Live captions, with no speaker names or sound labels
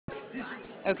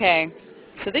Okay,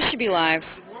 so this should be live.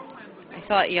 I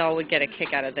thought y'all would get a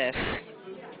kick out of this.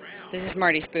 This is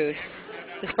Marty's booth.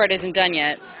 This part isn't done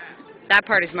yet. That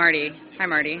part is Marty. Hi,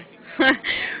 Marty.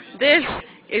 This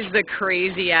is the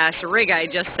crazy-ass rig I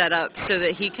just set up so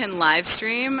that he can live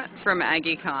stream from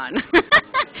Aggiecon.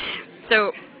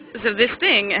 So this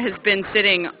thing has been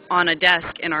sitting on a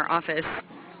desk in our office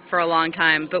for a long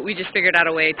time, but we just figured out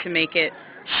a way to make it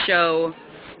show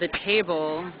the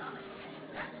table.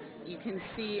 You can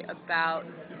see about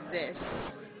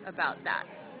that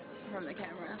from the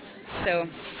camera. So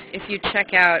if you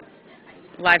check out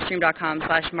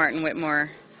livestream.com/Martin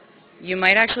Whitmore, you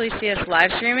might actually see us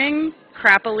live streaming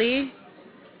crappily,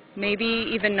 maybe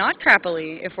even not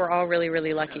crappily if we're all really,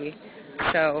 really lucky.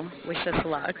 So wish us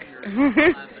luck.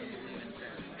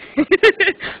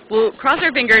 We'll cross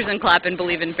our fingers and clap and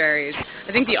believe in fairies.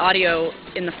 I think the audio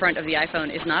in the front of the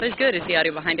iPhone is not as good as the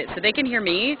audio behind it, so they can hear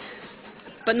me,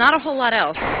 but not a whole lot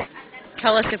else.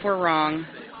 Tell us if we're wrong.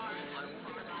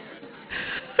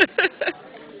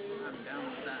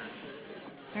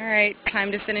 All right,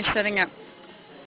 time to finish setting up.